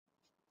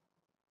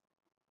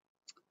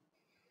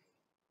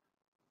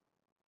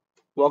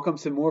Welcome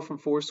to more from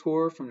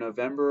Fourscore from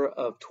November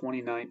of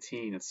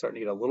 2019. It's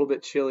starting to get a little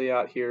bit chilly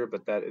out here,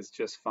 but that is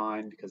just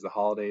fine because the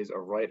holidays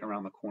are right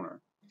around the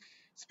corner.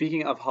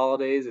 Speaking of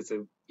holidays, it's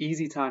an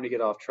easy time to get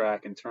off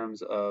track in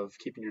terms of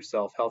keeping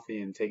yourself healthy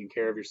and taking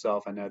care of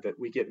yourself. I know that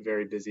we get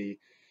very busy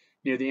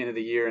near the end of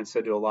the year, and so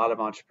do a lot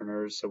of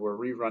entrepreneurs. So we're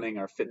rerunning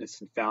our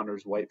Fitness and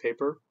Founders white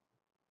paper.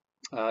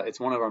 It's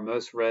one of our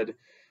most read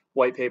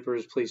white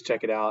papers. Please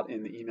check it out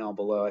in the email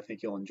below. I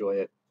think you'll enjoy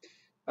it.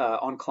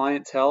 On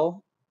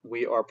clientele,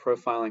 we are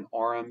profiling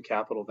Aurum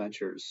Capital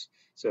Ventures.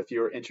 So if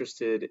you're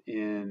interested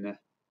in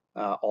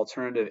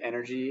alternative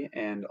energy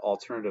and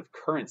alternative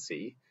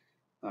currency,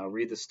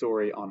 read the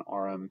story on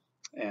Aurum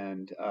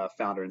and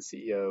founder and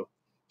CEO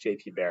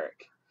JP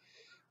Barrick.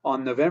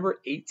 On November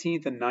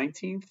 18th and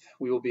 19th,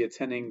 we will be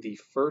attending the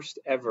first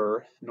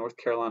ever North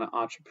Carolina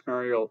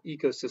Entrepreneurial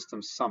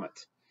Ecosystem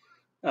Summit.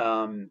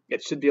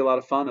 It should be a lot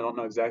of fun. I don't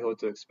know exactly what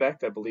to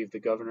expect. I believe the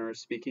governor is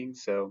speaking,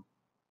 so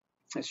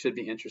it should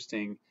be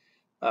interesting,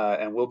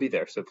 and we'll be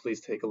there. So please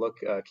take a look,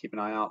 keep an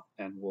eye out,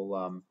 and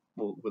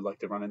we'd like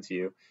to run into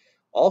you.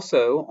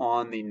 Also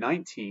on the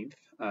 19th,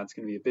 it's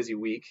going to be a busy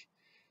week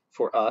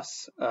for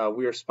us.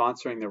 We are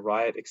sponsoring the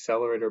Riot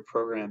Accelerator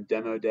Program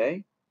Demo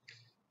Day.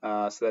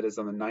 So that is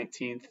on the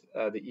 19th,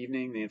 the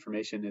evening. The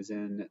information is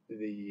in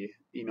the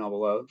email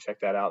below. Check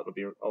that out. It'll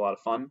be a lot of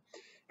fun.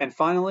 And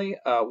finally,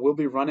 we'll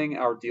be running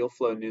our Deal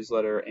Flow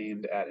newsletter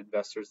aimed at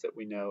investors that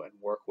we know and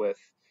work with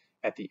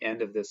at the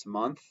end of this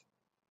month.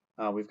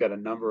 We've got a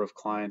number of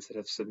clients that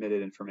have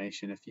submitted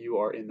information. If you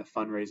are in the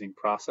fundraising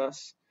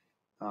process,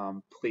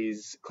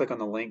 please click on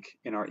the link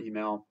in our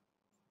email,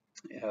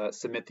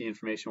 submit the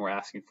information we're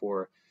asking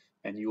for,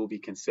 and you will be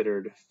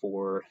considered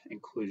for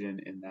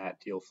inclusion in that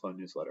Deal Flow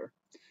newsletter.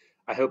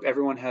 I hope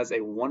everyone has a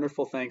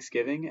wonderful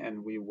Thanksgiving,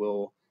 and we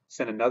will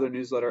send another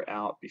newsletter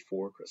out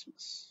before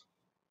Christmas.